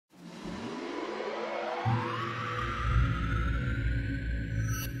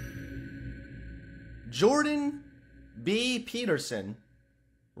Jordan B. Peterson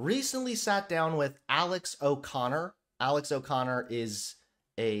recently sat down with Alex O'Connor. Alex O'Connor is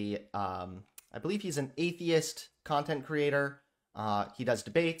I believe he's an atheist content creator. He does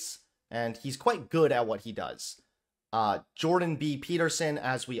debates, and he's quite good at what he does. Jordan B. Peterson,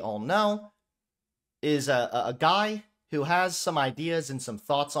 as we all know, is a guy who has some ideas and some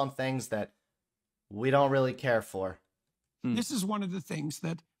thoughts on things that we don't really care for. This is one of the things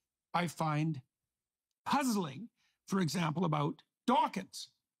that I find puzzling, for example, about Dawkins,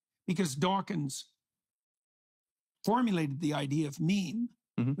 because Dawkins formulated the idea of meme,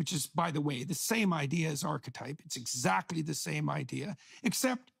 which is, by the way, the same idea as archetype. It's exactly the same idea,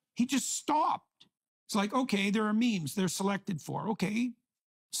 except he just stopped. It's like, okay, there are memes, they're selected for. Okay,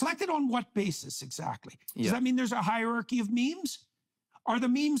 selected on what basis exactly? Does that mean there's a hierarchy of memes? Are the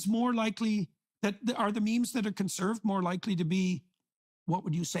memes more likely are the memes that are conserved more likely to be, what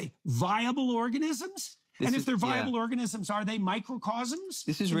would you say, viable organisms? And if they're viable organisms, are they microcosms?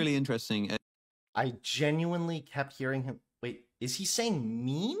 This is really interesting. I genuinely kept hearing him. Wait, is he saying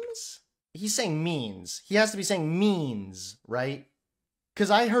memes? He's saying memes. He has to be saying memes, right? Because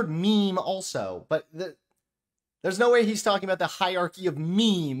I heard meme also, but there's no way he's talking about the hierarchy of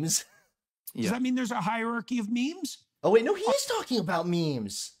memes. Does that mean there's a hierarchy of memes? Oh, wait, no, he is talking about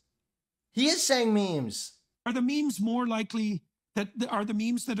memes. He is saying memes. Are the memes more likely, are the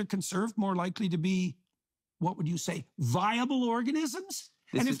memes that are conserved more likely to be, what would you say, viable organisms?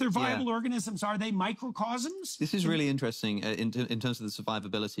 And if they're viable organisms, are they microcosms? This is really interesting in terms of the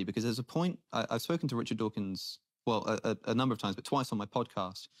survivability, because there's a point, I've spoken to Richard Dawkins, well, a number of times, but twice on my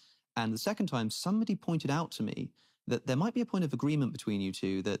podcast. And the second time, somebody pointed out to me that there might be a point of agreement between you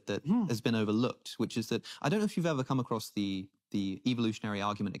two that has been overlooked, which is that, I don't know if you've ever come across the evolutionary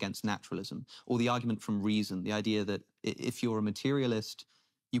argument against naturalism, or the argument from reason, the idea that if you're a materialist,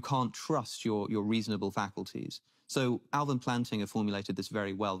 you can't trust your reasonable faculties. So Alvin Plantinga formulated this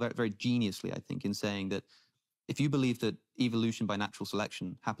very well, very, very geniusly, I think, in saying that if you believe that evolution by natural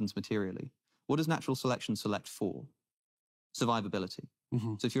selection happens materially, what does natural selection select for? Survivability.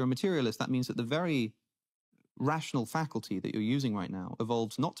 So if you're a materialist, that means that the very rational faculty that you're using right now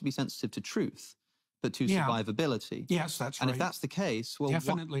evolved not to be sensitive to truth, but to survivability. Yes, that's right. And if that's the case, well,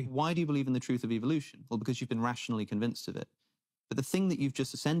 definitely. Why do you believe in the truth of evolution? Well, because you've been rationally convinced of it. But the thing that you've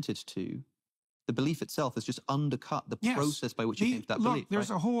just assented to, the belief itself has just undercut the process by which you came to that belief.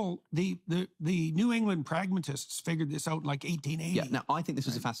 There's a whole, the New England pragmatists figured this out in like 1880. Yeah, now I think this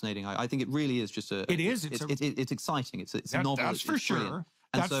is a fascinating, I think it really is just a... It is. It's exciting. It's a novel. That's for sure.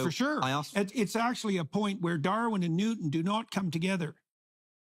 That's for sure. It's actually a point where Darwin and Newton do not come together.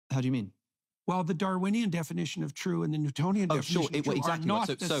 How do you mean? Well, the Darwinian definition of true and the Newtonian definition of true are not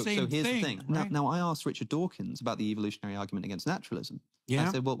the same thing. So here's the thing. Right? Now, I asked Richard Dawkins about the evolutionary argument against naturalism. Yeah.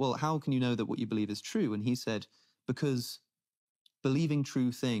 I said, well, how can you know that what you believe is true? And he said, because believing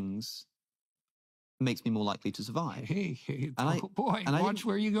true things makes me more likely to survive. Hey, watch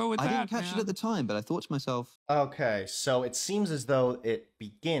where you go with that. I didn't catch it at the time, but I thought to myself... Okay, so it seems as though it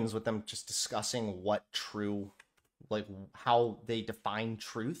begins with them just discussing what true, like how they define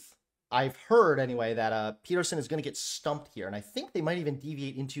truth. I've heard, anyway, that Peterson is going to get stumped here, and I think they might even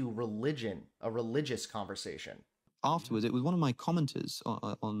deviate into religion, a religious conversation. Afterwards, it was one of my commenters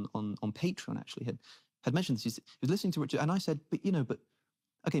on Patreon, actually, had mentioned this. He was listening to Richard, and I said,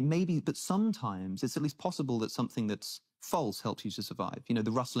 okay, maybe, but sometimes it's at least possible that something that's false helps you to survive. You know,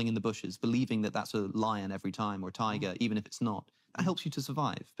 the rustling in the bushes, believing that that's a lion every time, or a tiger, even if it's not. That helps you to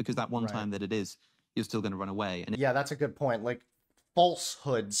survive, because that one time that it is, you're still going to run away. And yeah, that's a good point. Like,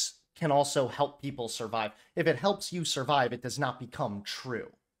 falsehoods can also help people survive. If it helps you survive, it does not become true,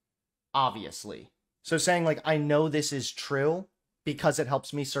 obviously. So saying, like, I know this is true because it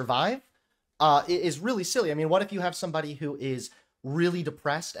helps me survive is really silly. I mean, what if you have somebody who is really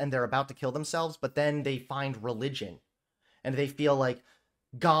depressed and they're about to kill themselves, but then they find religion and they feel like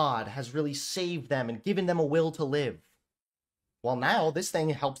God has really saved them and given them a will to live? Well, now this thing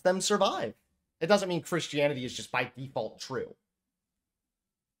helps them survive. It doesn't mean Christianity is just by default true.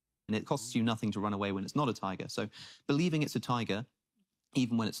 And it costs you nothing to run away when it's not a tiger. So believing it's a tiger,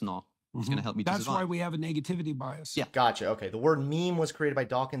 even when it's not, is going to help me to survive. That's why we have a negativity bias. Yeah. Gotcha. Okay. The word meme was created by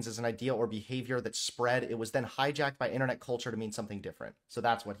Dawkins as an idea or behavior that spread. It was then hijacked by internet culture to mean something different. So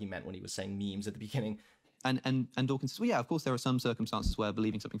that's what he meant when he was saying memes at the beginning. And Dawkins says, well, yeah, of course, there are some circumstances where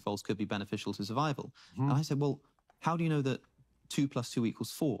believing something false could be beneficial to survival. And I said, well, how do you know that 2 + 2 =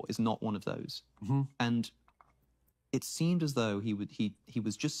 4 is not one of those? And it seemed as though he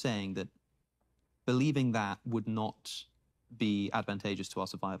was just saying that believing that would not be advantageous to our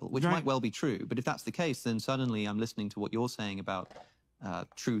survival, which Right. might well be true. But if that's the case, then suddenly I'm listening to what you're saying about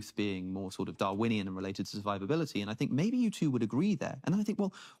truth being more sort of Darwinian and related to survivability. And I think maybe you two would agree there. And I think,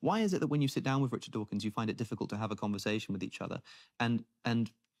 well, why is it that when you sit down with Richard Dawkins, you find it difficult to have a conversation with each other? And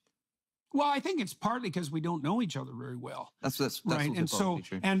Well, I think it's partly because we don't know each other very well. that's Right. also And so, probably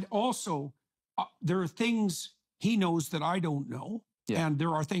true. and also, there are things he knows that I don't know. Yeah. And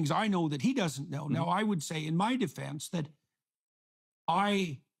there are things I know that he doesn't know. Now, I would say in my defense that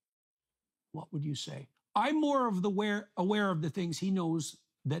what would you say? I'm more of the aware of the things he knows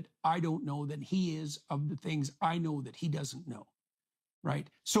that I don't know than he is of the things I know that he doesn't know. Right.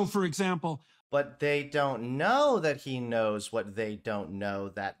 So, for example, But they don't know that he knows what they don't know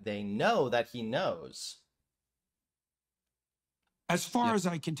that they know that he knows. as far as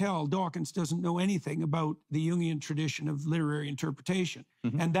I can tell, Dawkins doesn't know anything about the Jungian tradition of literary interpretation.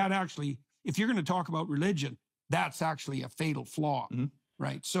 And that actually, if you're going to talk about religion, that's actually a fatal flaw.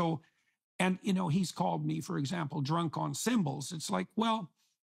 Right. So, and, you know, he's called me, for example, drunk on symbols. It's like, well,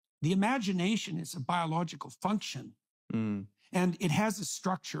 the imagination is a biological function. And it has a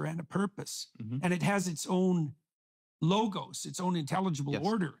structure and a purpose. And it has its own logos, its own intelligible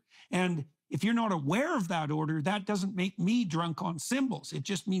order. And if you're not aware of that order, that doesn't make me drunk on symbols. It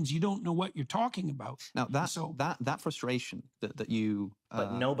just means you don't know what you're talking about. Now, that frustration that you...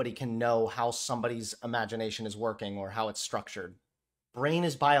 But nobody can know how somebody's imagination is working or how it's structured. Brain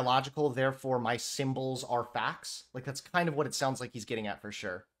is biological, therefore my symbols are facts. Like, that's kind of what it sounds like he's getting at for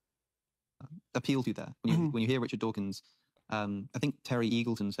sure. appeal to there. When you hear Richard Dawkins, I think Terry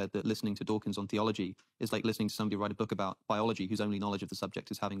Eagleton said that listening to Dawkins on theology is like listening to somebody write a book about biology whose only knowledge of the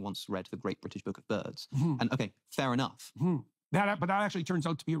subject is having once read the Great British Book of Birds. And okay, fair enough. But that actually turns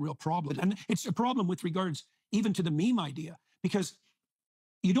out to be a real problem. And it's a problem with regards even to the meme idea, because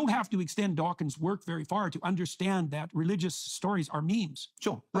you don't have to extend Dawkins' work very far to understand that religious stories are memes.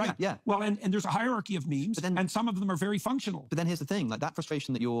 Sure. Right. Yeah. Well, and there's a hierarchy of memes, and some of them are very functional. But then here's the thing, like that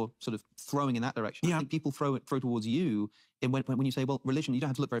frustration that you're sort of throwing in that direction, I think people throw towards you when you say, well, religion, you don't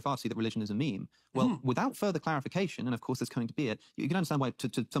have to look very far to see that religion is a meme. Well, without further clarification, and of course there's going to be it, you can understand why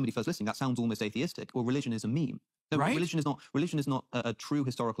to somebody first listening, that sounds almost atheistic, or religion is a meme. No, right? Religion is not a true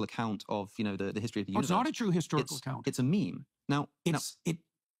historical account of, you know, the history of the universe. It's not a true historical account. It's a meme. Now,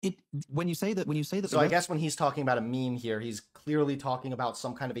 when you say that, so I guess when he's talking about a meme here, he's clearly talking about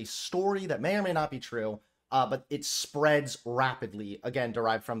some kind of a story that may or may not be true, but it spreads rapidly. Again,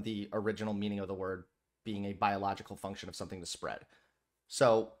 derived from the original meaning of the word being a biological function of something to spread.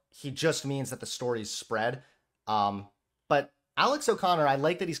 So he just means that the stories spread. But Alex O'Connor, I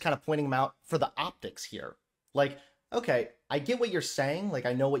like that he's kind of pointing him out for the optics here. Like, okay, I get what you're saying. Like,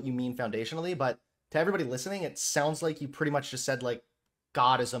 I know what you mean foundationally, but to everybody listening, it sounds like you pretty much just said, like,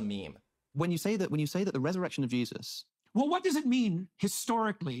 God is a meme. When you say that the resurrection of Jesus... Well, what does it mean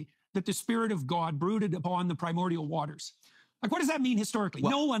historically that the Spirit of God brooded upon the primordial waters? Like, what does that mean historically?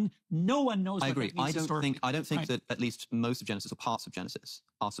 Well, no one knows. I agree. I don't think that at least most of Genesis or parts of Genesis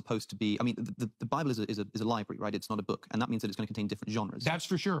are supposed to be. I mean, the Bible is a library, right? It's not a book, and that means that it's going to contain different genres. That's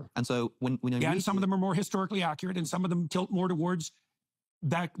for sure. And so when and some of them are more historically accurate, and some of them tilt more towards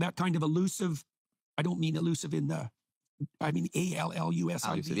that kind of elusive. I don't mean elusive in the. I mean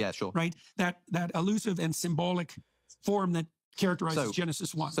ALLUSIV. Yeah, sure. Right. That elusive and symbolic form that characterizes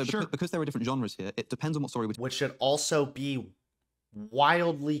Genesis 1. So because there are different genres here, it depends on what story. Which should also be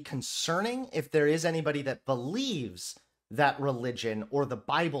wildly concerning if there is anybody that believes that religion, or the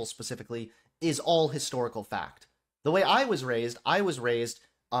Bible specifically, is all historical fact. The way I was raised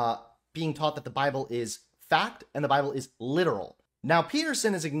being taught that the Bible is fact and the Bible is literal. Now,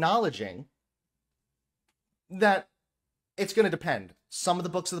 Peterson is acknowledging that it's going to depend. Some of the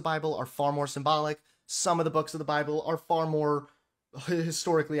books of the Bible are far more symbolic. Some of the books of the Bible are far more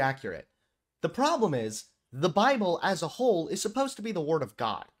historically accurate. The problem is, the Bible as a whole is supposed to be the Word of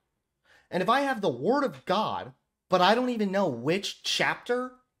God. And if I have the Word of God, but I don't even know which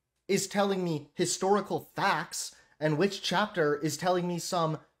chapter is telling me historical facts and which chapter is telling me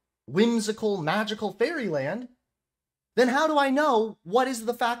some whimsical, magical fairyland, then how do I know what is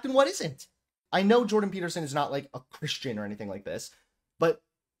the fact and what isn't? I know Jordan Peterson is not like a Christian or anything like this, but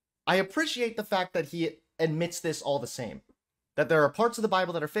I appreciate the fact that he admits this all the same. That there are parts of the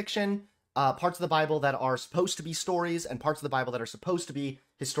Bible that are fiction, parts of the Bible that are supposed to be stories, and parts of the Bible that are supposed to be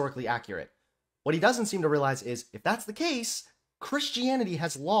historically accurate. What he doesn't seem to realize is, if that's the case, Christianity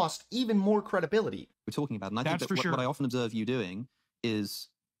has lost even more credibility. We're talking about, and I think that what I often observe you doing is,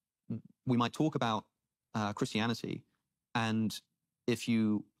 we might talk about Christianity, and if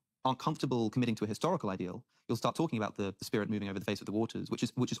you aren't comfortable committing to a historical ideal, you'll start talking about the spirit moving over the face of the waters, which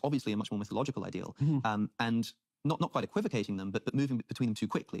is obviously a much more mythological ideal. And not quite equivocating them, but moving between them too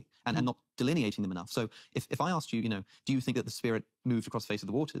quickly and not delineating them enough. So if I asked you, do you think that the Spirit moved across the face of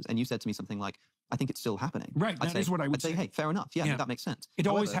the waters? And you said to me something like, I think it's still happening. Right, that is what I would say. Hey, fair enough. Yeah, that makes sense. It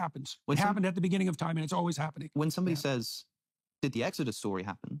always happens. It happened at the beginning of time, and it's always happening. When somebody says, did the Exodus story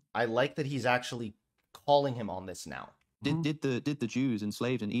happen? I like that he's actually calling him on this now. Did the Jews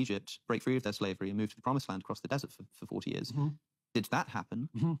enslaved in Egypt break free of their slavery and move to the Promised Land across the desert for 40 years? Did that happen?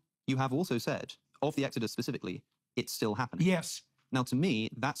 You have also said, of the Exodus specifically, it's still happening. Yes. Now, to me,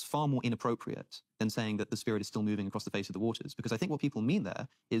 that's far more inappropriate than saying that the Spirit is still moving across the face of the waters, because I think what people mean there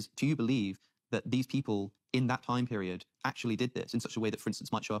is, do you believe that these people in that time period actually did this in such a way that, for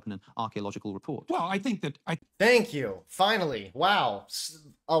instance, might show up in an archaeological report? Well, I think that... Thank you. Finally. Wow.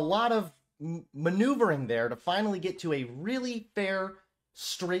 A lot of maneuvering there to finally get to a really fair,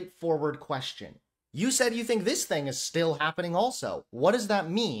 straightforward question. You said you think this thing is still happening also. What does that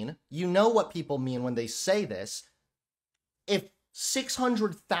mean? You know what people mean when they say this. If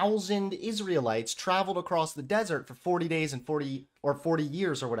 600,000 Israelites traveled across the desert for 40 days and 40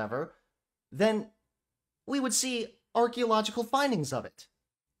 years or whatever, then we would see archaeological findings of it.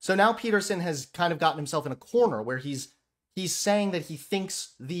 So now Peterson has kind of gotten himself in a corner where he's saying that he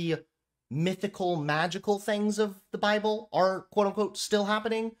thinks the mythical, magical things of the Bible are, quote-unquote, still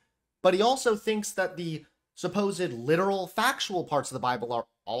happening, but he also thinks that the supposed literal, factual parts of the Bible are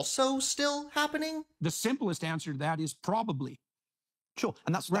also still happening? The simplest answer to that is probably. Sure,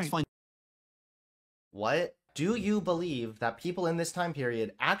 and that's fine. What? Do you believe that people in this time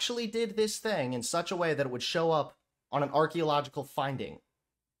period actually did this thing in such a way that it would show up on an archaeological finding?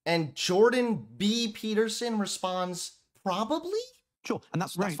 And Jordan B. Peterson responds, probably? Sure, and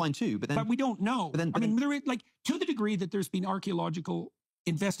that's fine too, but we don't know. I mean, to the degree that there's been archaeological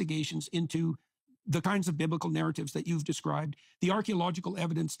investigations into the kinds of biblical narratives that you've described, the archaeological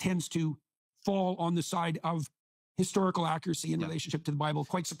evidence tends to fall on the side of historical accuracy in relationship to the Bible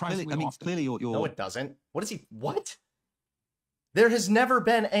quite surprisingly often. Clearly you're... No, it doesn't. What? There has never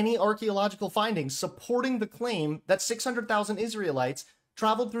been any archaeological findings supporting the claim that 600,000 Israelites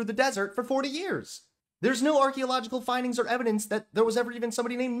traveled through the desert for 40 years. There's no archaeological findings or evidence that there was ever even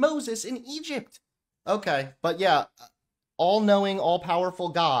somebody named Moses in Egypt. Okay, but yeah, all-knowing, all-powerful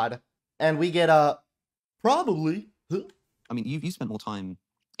God, and we get probably. I mean, you spent more time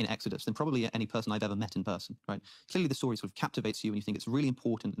in Exodus than probably any person I've ever met in person, right? Clearly the story sort of captivates you and you think it's really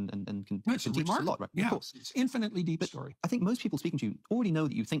important and can teach us a lot, right? Yeah, of course. It's infinitely deep story. I think most people speaking to you already know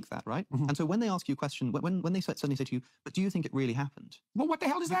that you think that, right? And so when they ask you a question, when they suddenly say to you, but do you think it really happened? Well, what the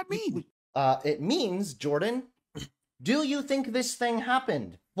hell does that mean? It means, Jordan, do you think this thing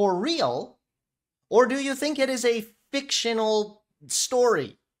happened for real? Or do you think it is a fictional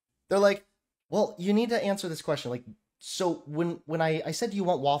story? They're like, well, you need to answer this question. Like, so when I said, do you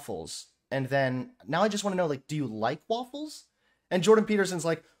want waffles? And then now I just want to know, like, do you like waffles? And Jordan Peterson's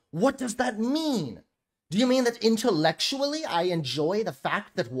like, what does that mean? Do you mean that intellectually I enjoy the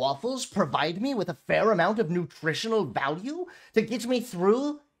fact that waffles provide me with a fair amount of nutritional value to get me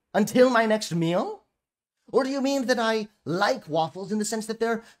through until my next meal? Or do you mean that I like waffles in the sense that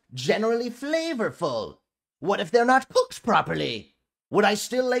they're generally flavorful? What if they're not cooked properly? Would I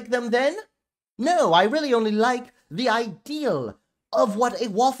still like them then? No, I really only like the ideal of what a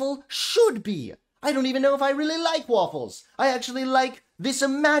waffle should be. I don't even know if I really like waffles. I actually like this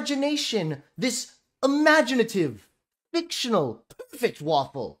imagination, this imaginative, fictional, perfect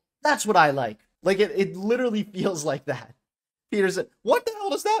waffle. That's what I like. Like, it literally feels like that. Peterson, what the hell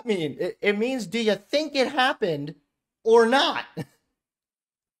does that mean? It means, do you think it happened or not?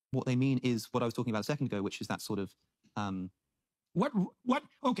 What they mean is what I was talking about a second ago, which is that sort of... What?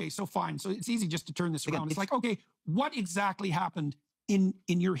 Okay, so fine. So it's easy just to turn this around. It's like, okay, what exactly happened in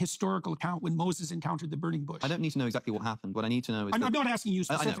your historical account when Moses encountered the burning bush? I don't need to know exactly what happened. What I need to know is... I'm not asking you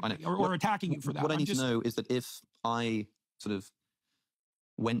specifically I know. Or attacking you for that. What I need to know is that if I sort of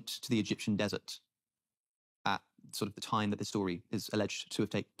went to the Egyptian desert at sort of the time that this story is alleged to have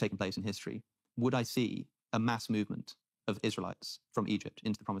taken place in history, would I see a mass movement of Israelites from Egypt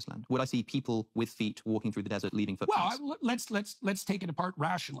into the Promised Land? Would I see people with feet walking through the desert, leaving footprints? Well, let's take it apart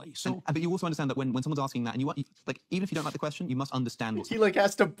rationally. So, but you also understand that when someone's asking that, and like, even if you don't like the question, you must understand what's... He like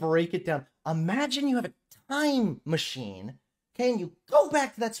has to break it down. Imagine you have a time machine, okay, and you go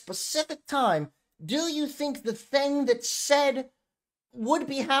back to that specific time. Do you think the thing that said would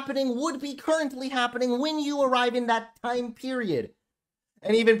be happening would be currently happening when you arrive in that time period?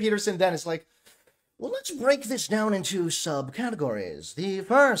 And even Peterson then is like, well, let's break this down into subcategories. The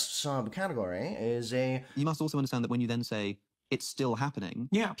first subcategory is a... You must also understand that when you then say, it's still happening,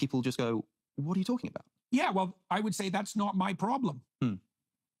 people just go, what are you talking about? Yeah, well, I would say that's not my problem.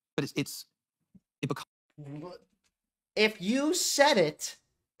 But it becomes... if you said it,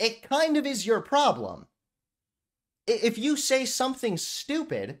 it kind of is your problem. If you say something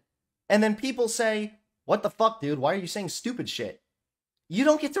stupid, and then people say, what the fuck, dude? Why are you saying stupid shit? You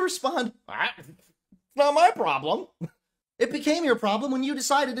don't get to respond, it's not my problem. It became your problem when you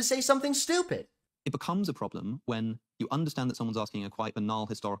decided to say something stupid. It becomes a problem when you understand that someone's asking a quite banal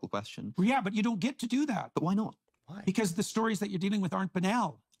historical question. Well, yeah, but you don't get to do that. But why not? Why? Because the stories that you're dealing with aren't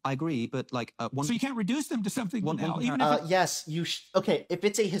banal. I agree, but like so you can't reduce them to something banal. Even if yes, you okay. If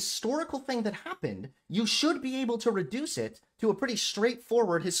it's a historical thing that happened, you should be able to reduce it to a pretty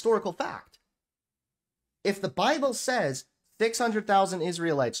straightforward historical fact. If the Bible says 600,000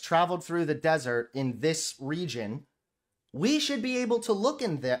 Israelites traveled through the desert in this region, we should be able to look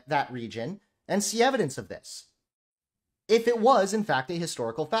in that region and see evidence of this. If it was, in fact, a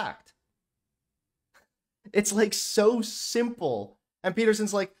historical fact. It's like so simple. And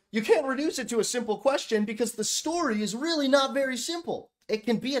Peterson's like, you can't reduce it to a simple question because the story is really not very simple. It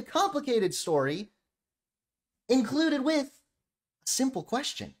can be a complicated story included with a simple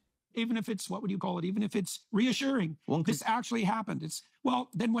question. Even if it's, what would you call it? Even if it's reassuring, this actually happened. It's, well,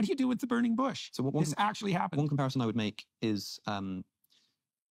 then what do you do with the burning bush? So this actually happened. One comparison I would make is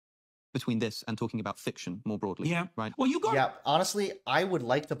between this and talking about fiction more broadly. Yeah. Right. Well, you got. Yeah. Honestly, I would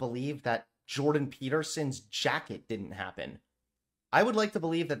like to believe that Jordan Peterson's jacket didn't happen. I would like to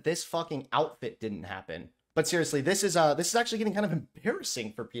believe that this fucking outfit didn't happen. But seriously, this is actually getting kind of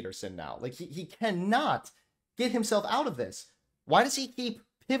embarrassing for Peterson now. Like he cannot get himself out of this. Why does he keep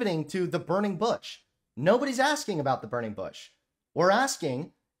pivoting to the burning bush? Nobody's asking about the burning bush. We're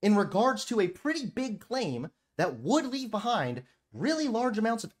asking in regards to a pretty big claim that would leave behind really large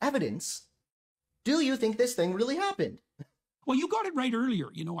amounts of evidence. Do you think this thing really happened? Well, you got it right earlier.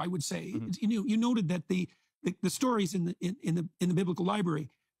 You know, I would say you noted that the stories in the biblical library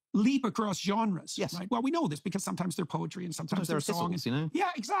leap across genres. Yes. Right? Well, we know this because sometimes they're poetry and sometimes they're song. You know? Yeah,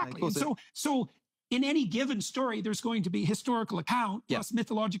 exactly. And so in any given story, there's going to be historical account plus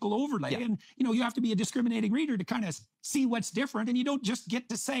mythological overlay. And, you know, you have to be a discriminating reader to kind of see what's different. And you don't just get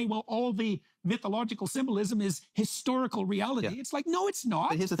to say, well, all the mythological symbolism is historical reality. Yeah. It's like, no, it's not.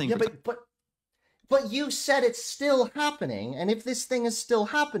 But here's the thing. Yeah, but you said it's still happening, and if this thing is still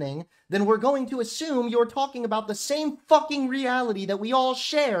happening, then we're going to assume you're talking about the same fucking reality that we all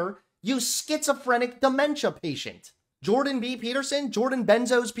share, you schizophrenic dementia patient. Jordan B. Peterson? Jordan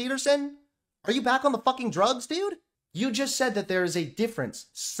Benzos Peterson? Are you back on the fucking drugs, dude? You just said that there is a difference.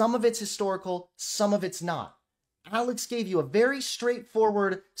 Some of it's historical, some of it's not. Alex gave you a very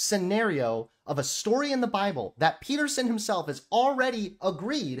straightforward scenario of a story in the Bible that Peterson himself has already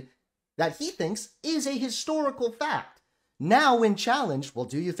agreed that he thinks is a historical fact. Now, when challenged, well,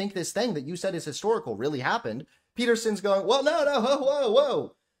 do you think this thing that you said is historical really happened? Peterson's going, well, no,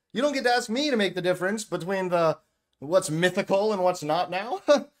 whoa. You don't get to ask me to make the difference between what's mythical and what's not now.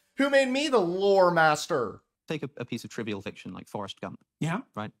 Who made me the lore master? Take a piece of trivial fiction like Forrest Gump. Yeah.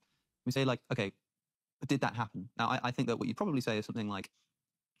 Right? We say like, okay, did that happen? Now, I think that what you'd probably say is something like,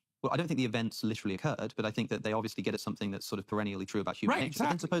 well, I don't think the events literally occurred, but I think that they obviously get at something that's sort of perennially true about human nature. Exactly. But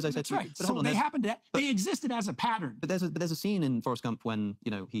then suppose I said, that's right. But so hold on, they happened. They existed as a pattern. But there's a scene in Forrest Gump when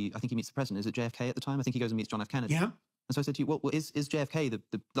I think he meets the president. Is it JFK at the time? I think he goes and meets John F. Kennedy. Yeah. And so I said to you, well, is JFK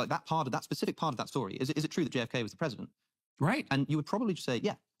like that specific part of that story? Is it true that JFK was the president? Right. And you would probably just say,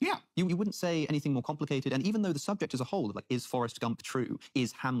 yeah. Yeah. You wouldn't say anything more complicated. And even though the subject as a whole, like, is Forrest Gump true?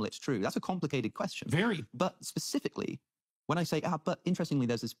 Is Hamlet true? That's a complicated question. Very. But specifically, when I say, but interestingly,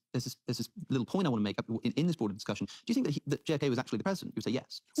 there's this little point I want to make in this broader discussion. Do you think that JFK was actually the president? You would say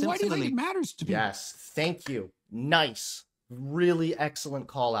yes. Why do you think it matters to people? Yes, thank you. Nice. Really excellent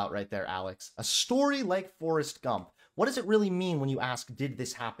call out right there, Alex. A story like Forrest Gump. What does it really mean when you ask, did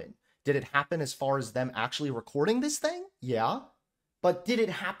this happen? Did it happen as far as them actually recording this thing? Yeah. But did it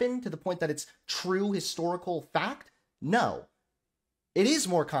happen to the point that it's true historical fact? No. It is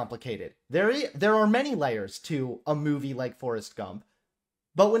more complicated. There are many layers to a movie like Forrest Gump.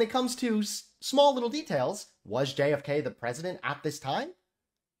 But when it comes to small little details, was JFK the president at this time?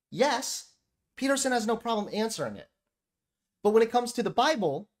 Yes. Peterson has no problem answering it. But when it comes to the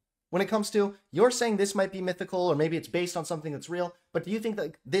Bible, when it comes to, you're saying this might be mythical or maybe it's based on something that's real, but do you think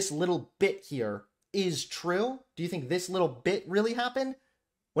that this little bit here is true? Do you think this little bit really happened?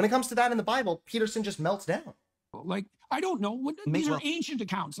 When it comes to that in the Bible, Peterson just melts down. Like, I don't know. These are ancient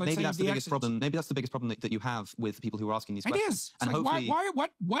accounts. Maybe that's the biggest problem. Maybe that's the biggest problem that you have with people who are asking these questions. It is. And like,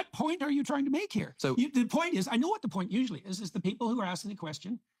 what point are you trying to make here? So the point is, I know what the point usually is the people who are asking the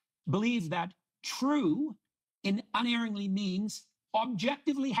question believe that true unerringly means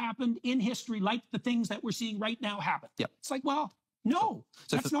objectively happened in history, like the things that we're seeing right now happen. Yeah. It's like, well, No,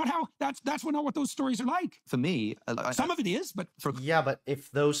 So that's not how. That's not what those stories are like. For me, Some of it is, but yeah, but if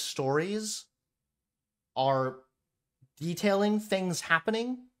those stories are detailing things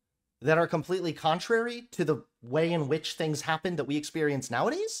happening that are completely contrary to the way in which things happen that we experience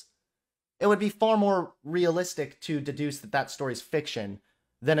nowadays, it would be far more realistic to deduce that that story is fiction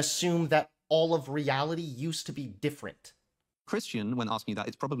than assume that all of reality used to be different. Christian, when asking you that,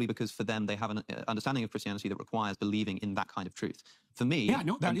 it's probably because for them they have an understanding of Christianity that requires believing in that kind of truth. For me, yeah,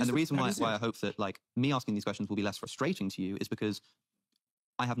 no, and the reason why I hope that like me asking these questions will be less frustrating to you is because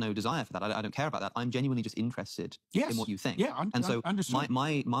I have no desire for that. I don't care about that. I'm genuinely just interested in what you think. Yeah, and so understood.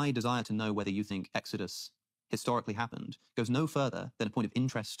 my desire to know whether you think Exodus historically happened goes no further than a point of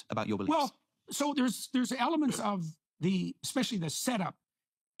interest about your beliefs. Well, so there's elements of especially the setup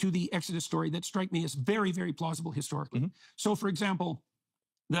to the Exodus story that strike me as very, very plausible historically. So, for example,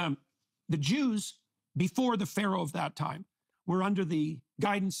 the Jews before the Pharaoh of that time were under the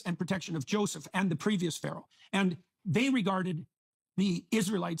guidance and protection of Joseph and the previous Pharaoh, and they regarded the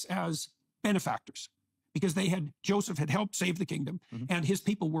Israelites as benefactors because Joseph had helped save the kingdom and his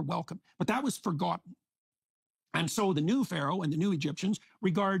people were welcome. But that was forgotten. And so the new Pharaoh and the new Egyptians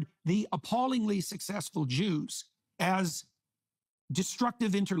regard the appallingly successful Jews as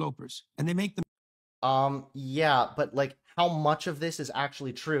destructive interlopers, and they make them. Yeah, but like how much of this is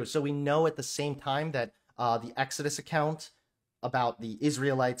actually true? So we know at the same time that the Exodus account about the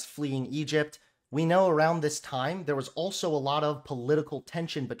Israelites fleeing Egypt, we know around this time there was also a lot of political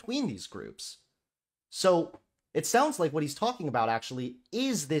tension between these groups. So it sounds like what he's talking about actually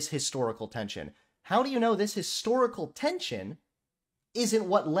is this historical tension. How do you know this historical tension isn't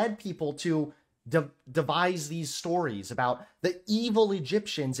what led people to devise these stories about the evil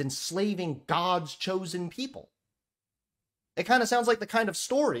Egyptians enslaving God's chosen people? It kind of sounds like the kind of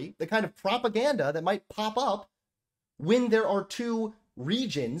story, the kind of propaganda that might pop up when there are two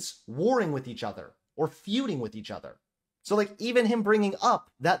regions warring with each other or feuding with each other. So like even him bringing up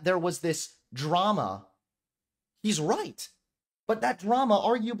that there was this drama, he's right. But that drama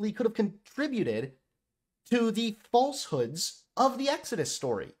arguably could have contributed to the falsehoods of the Exodus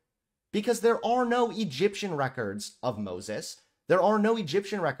story. Because there are no Egyptian records of Moses. There are no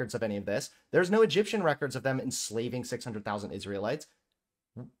Egyptian records of any of this. There's no Egyptian records of them enslaving 600,000 Israelites.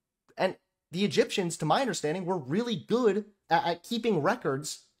 And the Egyptians, to my understanding, were really good at keeping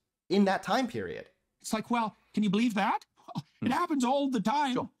records in that time period. It's like, well, can you believe that? It happens all the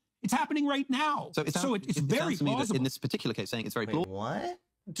time. Sure. It's happening right now. So it's very plausible. In this particular case, saying it's very plausible. What?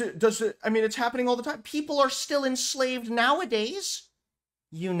 I mean, it's happening all the time. People are still enslaved nowadays.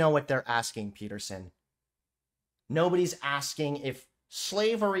 You know what they're asking, Peterson. Nobody's asking if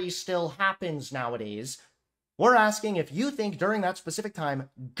slavery still happens nowadays. We're asking if you think during that specific time,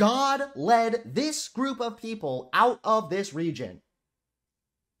 God led this group of people out of this region.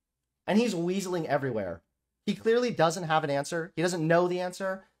 And he's weaseling everywhere. He clearly doesn't have an answer. He doesn't know the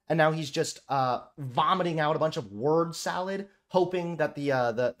answer. And now he's just vomiting out a bunch of word salad, hoping that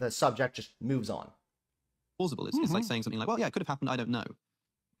the subject just moves on. Plausible. It's like saying something like, well, yeah, it could have happened. I don't know.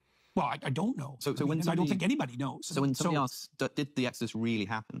 Well, I don't know. So when somebody, I don't think anybody knows. So when somebody asks, did the Exodus really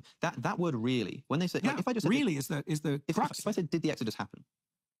happen? That word "really," when they say, yeah, like, if I just said, really is the crux. If I said, did the Exodus happen?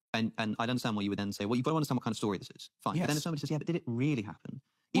 And I'd understand why you would then say, well, you've got to understand what kind of story this is. Fine. Yes. But then if somebody says, yeah, but did it really happen?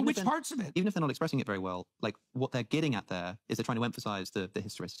 Well, which parts of it? Even if they're not expressing it very well, like what they're getting at there is they're trying to emphasize the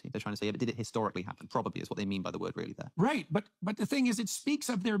historicity. They're trying to say, yeah, but did it historically happen? Probably is what they mean by the word "really" there. Right. But the thing is, it speaks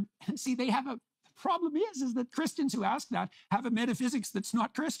of their. See, they have a problem. Is that Christians who ask that have a metaphysics that's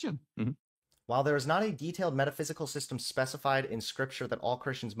not Christian. Mm-hmm. While there is not a detailed metaphysical system specified in Scripture that all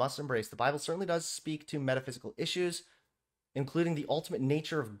Christians must embrace, the Bible certainly does speak to metaphysical issues, including the ultimate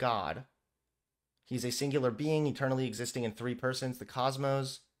nature of God. He's a singular being, eternally existing in three persons, the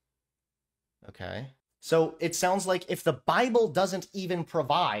cosmos. Okay. So it sounds like if the Bible doesn't even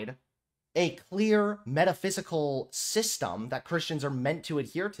provide a clear metaphysical system that Christians are meant to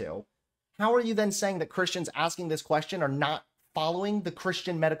adhere to, how are you then saying that Christians asking this question are not following the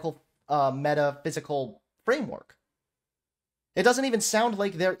Christian metaphysical framework? It doesn't even sound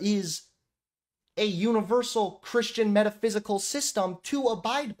like there is a universal Christian metaphysical system to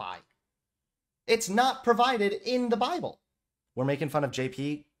abide by. It's not provided in the Bible. We're making fun of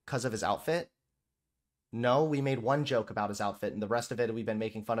JP because of his outfit. No, we made one joke about his outfit, and the rest of it, we've been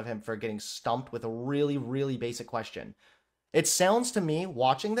making fun of him for getting stumped with a really, really basic question. It sounds to me,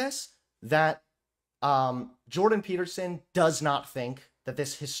 watching this, that Jordan Peterson does not think that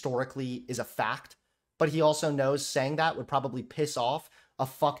this historically is a fact, but he also knows saying that would probably piss off a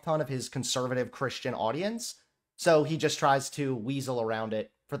fuck ton of his conservative Christian audience, so he just tries to weasel around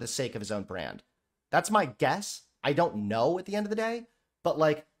it for the sake of his own brand. That's my guess, I don't know at the end of the day, but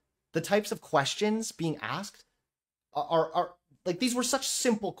like the types of questions being asked are like, these were such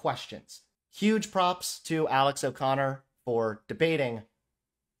simple questions. Huge props to Alex O'Connor for debating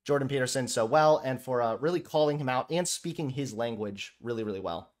Jordan Peterson so well and for really calling him out and speaking his language really, really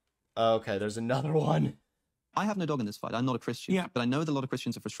well. Okay, there's another one. I have no dog in this fight. I'm not a Christian, but I know that a lot of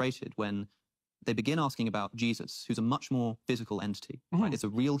Christians are frustrated when they begin asking about Jesus, who's a much more physical entity, right? It's a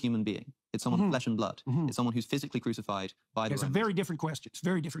real human being. It's someone flesh and blood. It's someone who's physically crucified by the Romans. It's a very different question. It's a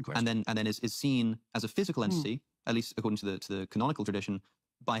very different question. And then is seen as a physical entity, at least according to the canonical tradition,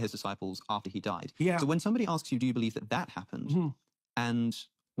 by his disciples after he died. So when somebody asks you, do you believe that that happened? And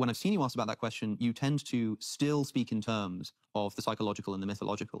when I've seen you asked about that question, you tend to still speak in terms of the psychological and the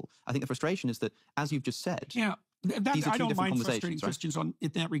mythological. I think the frustration is that, as you've just said, I don't mind frustrating Christians in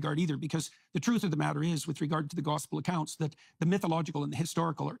that regard either, because the truth of the matter is, with regard to the gospel accounts, that the mythological and the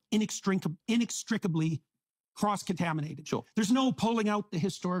historical are inextricably cross-contaminated. There's no pulling out the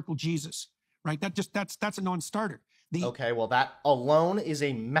historical Jesus, right? That's a non-starter. Okay, well, that alone is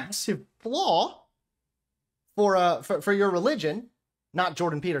a massive flaw for your religion, not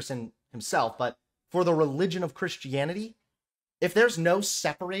Jordan Peterson himself, but for the religion of Christianity. If there's no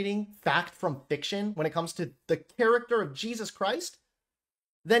separating fact from fiction when it comes to the character of Jesus Christ,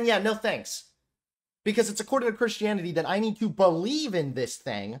 then yeah, no thanks. Because it's according to Christianity that I need to believe in this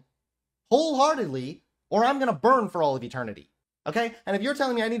thing wholeheartedly, or I'm going to burn for all of eternity. Okay? And if you're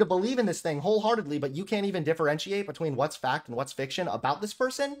telling me I need to believe in this thing wholeheartedly, but you can't even differentiate between what's fact and what's fiction about this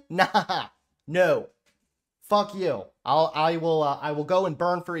person, nah, no. Fuck you. I will go and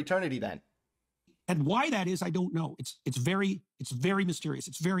burn for eternity then. And why that is, I don't know. It's very mysterious.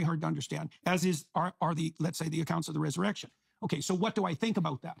 It's very hard to understand, as are the, let's say, the accounts of the resurrection. Okay, so what do I think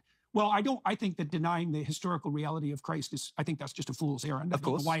about that? Well, I think that denying the historical reality of Christ I think that's just a fool's errand. I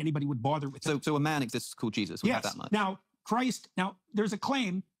don't know why anybody would bother with it. So a man exists called Jesus. Yes. That much. Now, there's a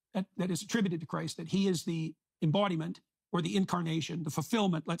claim that is attributed to Christ that he is the embodiment or the incarnation, the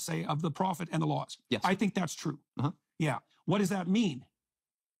fulfillment, let's say, of the prophet and the laws. Yes. I think that's true. Yeah. What does that mean?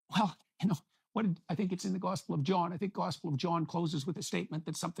 Well, I think it's in the Gospel of John. I think Gospel of John closes with a statement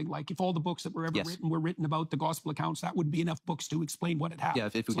that's something like, if all the books that were ever written were written about the Gospel accounts, that wouldn't be enough books to explain what had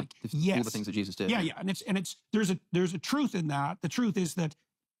happened. Yeah, if all the things that Jesus did. Yeah, and there's a truth in that. The truth is that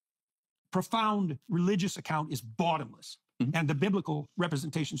profound religious account is bottomless, and the biblical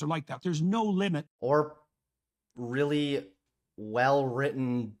representations are like that. There's no limit. Or really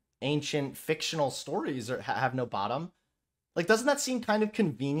well-written ancient fictional stories have no bottom. Like, doesn't that seem kind of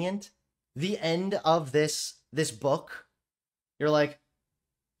convenient? The end of this book, you're like,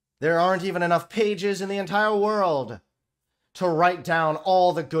 there aren't even enough pages in the entire world to write down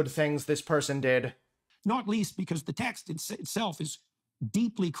all the good things this person did. Not least because the text itself is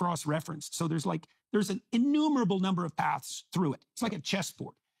deeply cross-referenced. So there's an innumerable number of paths through it. It's like a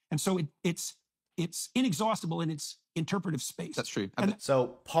chessboard. And so it's inexhaustible in its interpretive space. That's true.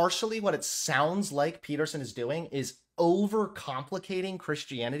 So partially what it sounds like Peterson is doing is overcomplicating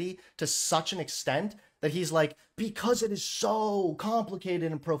Christianity to such an extent that he's like, because it is so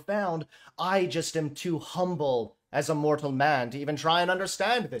complicated and profound, I just am too humble as a mortal man to even try and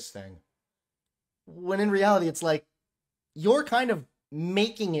understand this thing. When in reality, it's like, you're kind of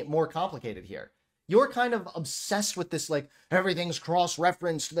making it more complicated here. You're kind of obsessed with this, like, everything's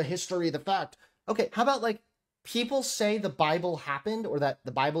cross-referenced, the history, the fact. Okay, how about, like, people say the Bible happened or that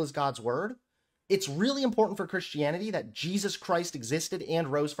the Bible is God's word? It's really important for Christianity that Jesus Christ existed and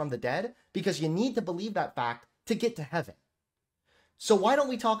rose from the dead, because you need to believe that fact to get to heaven. So why don't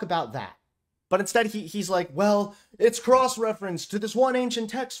we talk about that? But instead he's like, well, it's cross-referenced to this one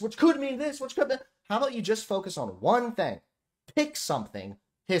ancient text, which could mean this, which could be... How about you just focus on one thing? Pick something,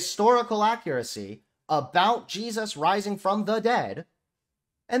 historical accuracy, about Jesus rising from the dead,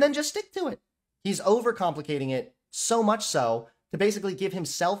 and then just stick to it. He's overcomplicating it so much so to basically give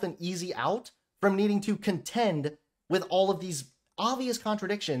himself an easy out from needing to contend with all of these obvious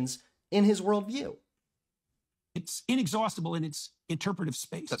contradictions in his worldview. It's inexhaustible in its interpretive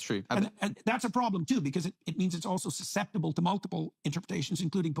space. That's true. And that's a problem too, because it means it's also susceptible to multiple interpretations,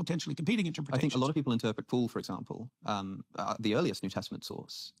 including potentially competing interpretations. I think a lot of people interpret Paul, for example, the earliest New Testament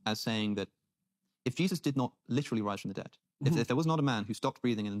source, as saying that if Jesus did not literally rise from the dead, if there was not a man who stopped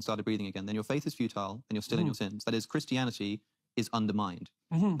breathing and then started breathing again, then your faith is futile and you're still in your sins. That is, Christianity is undermined.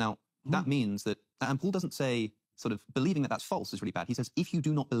 Now, that means that, and Paul doesn't say sort of believing that that's false is really bad. He says, if you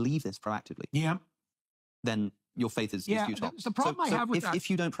do not believe this proactively, then your faith is futile. That's the problem I have with that. If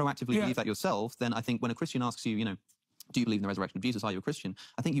you don't proactively believe that yourself, then I think when a Christian asks you, do you believe in the resurrection of Jesus? Are you a Christian?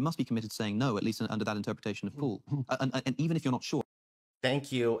 I think you must be committed to saying no, at least under that interpretation of Paul. And even if you're not sure,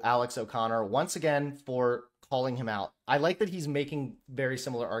 Thank you, Alex O'Connor, once again for calling him out. I like that he's making very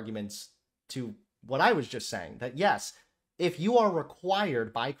similar arguments to what I was just saying, that yes, if you are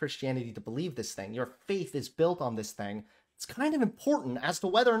required by Christianity to believe this thing, your faith is built on this thing, it's kind of important as to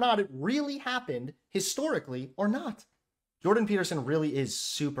whether or not it really happened historically or not. Jordan Peterson really is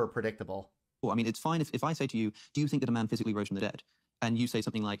super predictable. Well, I mean, it's fine if I say to you, do you think that a man physically rose from the dead? And you say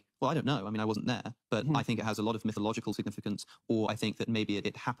something like, well, I don't know. I mean, I wasn't there, but I think it has a lot of mythological significance, or I think that maybe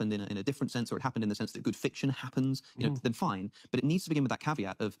it happened in a different sense, or it happened in the sense that good fiction happens, you know, then fine. But it needs to begin with that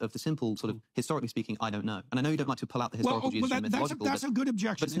caveat of the simple sort of, historically speaking, I don't know. And I know you don't like to pull out the historical Jesus from the mythological. That's a good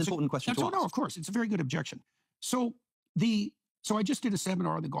objection. But it's an important question to ask. No, of course, it's a very good objection. So I just did a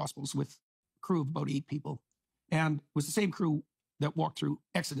seminar on the Gospels with a crew of about 8 people, and it was the same crew that walked through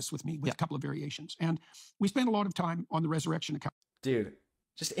Exodus with me with a couple of variations. And we spent a lot of time on the resurrection account. Dude,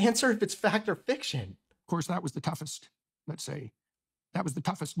 just answer if it's fact or fiction. Of course, that was the toughest, let's say, that was the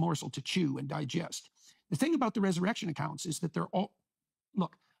toughest morsel to chew and digest. The thing about the resurrection accounts is that they're all,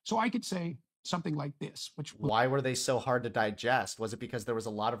 look, so I could say something like this, which... Why were they so hard to digest? Was it because there was a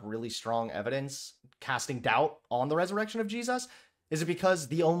lot of really strong evidence casting doubt on the resurrection of Jesus? Is it because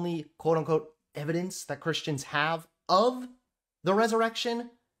the only quote-unquote evidence that Christians have of the resurrection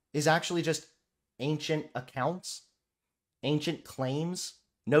is actually just ancient accounts, ancient claims?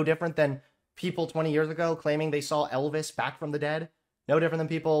 No different than people 20 years ago claiming they saw Elvis back from the dead. No different than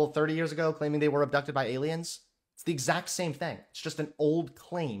people 30 years ago claiming they were abducted by aliens. It's the exact same thing. It's just an old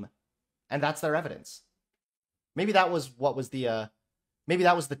claim, and that's their evidence. Maybe that was what was maybe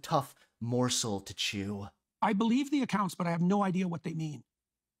that was the tough morsel to chew. I believe the accounts, but I have no idea what they mean.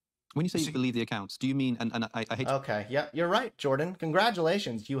 When you say you believe the accounts, do you mean, and I hate to... Okay, yeah, you're right, Jordan.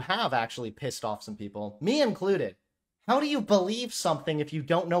 Congratulations. You have actually pissed off some people, me included. How do you believe something if you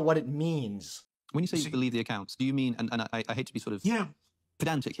don't know what it means? When you say you believe the accounts, do you mean, and I hate to be sort of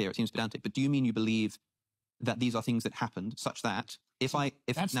pedantic here, it seems pedantic, but do you mean you believe that these are things that happened such that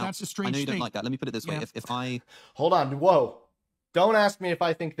that's a strange I know you don't like that. Let me put it this way. If I... Hold on, whoa. Don't ask me if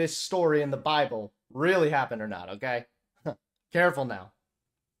I think this story in the Bible really happened or not, okay? Careful now.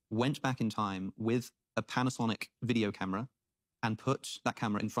 Went back in time with a Panasonic video camera and put that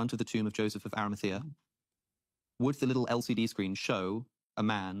camera in front of the tomb of Joseph of Arimathea, would the little LCD screen show a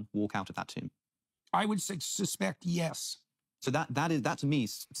man walk out of that tomb? I would suspect yes. So that to me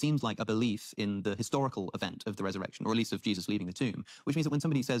seems like a belief in the historical event of the resurrection, or at least of Jesus leaving the tomb, which means that when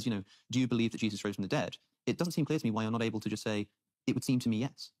somebody says, you know, do you believe that Jesus rose from the dead? It doesn't seem clear to me why you're not able to just say, it would seem to me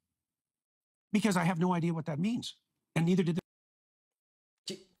yes. Because I have no idea what that means. And neither did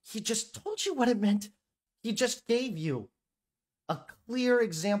He just told you what it meant. He just gave you a clear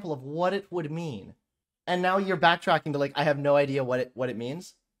example of what it would mean. And now you're backtracking to like, I have no idea what it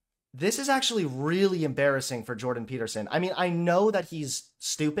means. This is actually really embarrassing for Jordan Peterson. I mean, I know that he's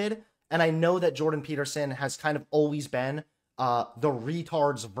stupid, and I know that Jordan Peterson has kind of always been the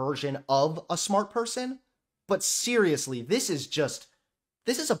retard's version of a smart person. But seriously, this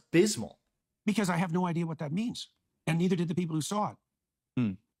is abysmal. Because I have no idea what that means. And neither did the people who saw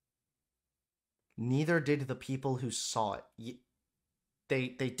it. Neither did the people who saw it. They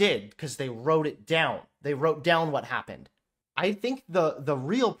did, because they wrote it down. They wrote down what happened. I think the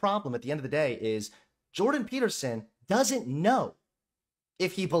real problem at the end of the day is Jordan Peterson doesn't know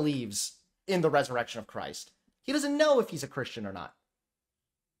if he believes in the resurrection of Christ. He doesn't know if he's a Christian or not.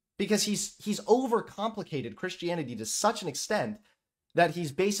 Because he's overcomplicated Christianity to such an extent that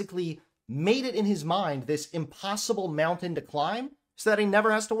he's basically made it in his mind this impossible mountain to climb so that he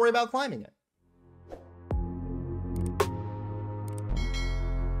never has to worry about climbing it.